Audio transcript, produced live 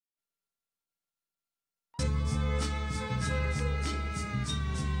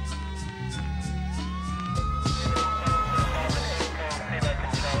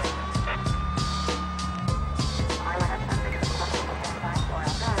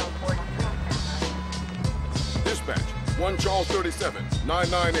1 Charles 37,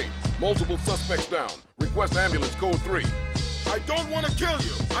 998. Multiple suspects down. Request ambulance code 3. I don't want to kill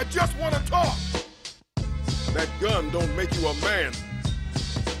you. I just want to talk. That gun don't make you a man.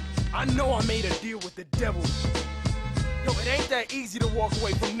 I know I made a deal with the devil. Yo, it ain't that easy to walk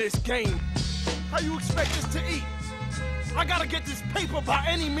away from this game. How you expect us to eat? I gotta get this paper by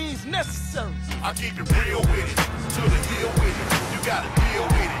any means necessary. I keep it real with it, to the hill with it. You gotta deal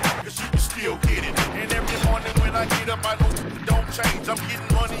with it, cause you can still get it. And every morning when I get up, I know it don't change. I'm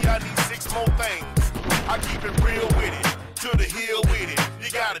getting money, I need 6 more things. I keep it real with it, to the hill with it.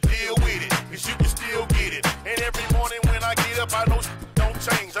 You gotta deal with it, cause you can still get it. And every morning when I get up, I know it don't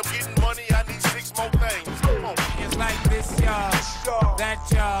change. I'm getting money, I need 6 more things. Come on. It's like this, y'all, that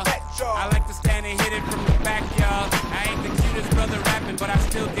y'all. I like to stand and hit it from the back, y'all. I ain't the cutest brother rapping, but I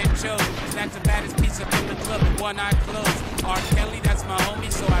still get chosen. That's the baddest piece up in the club and one eye closed. R. Kelly, that's my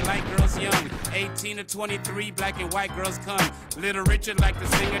homie, so I like girls young. 18 to 23, black and white girls come. Little Richard like the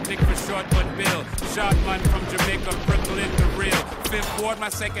singer, Dick for short but Bill. Short man from Jamaica, Brooklyn, the real. Fifth Ward, my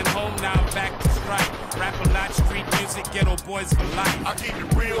second home, now I'm back to strike. Rap a lot, street music, ghetto boys for life. I keep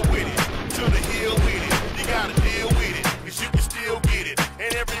it real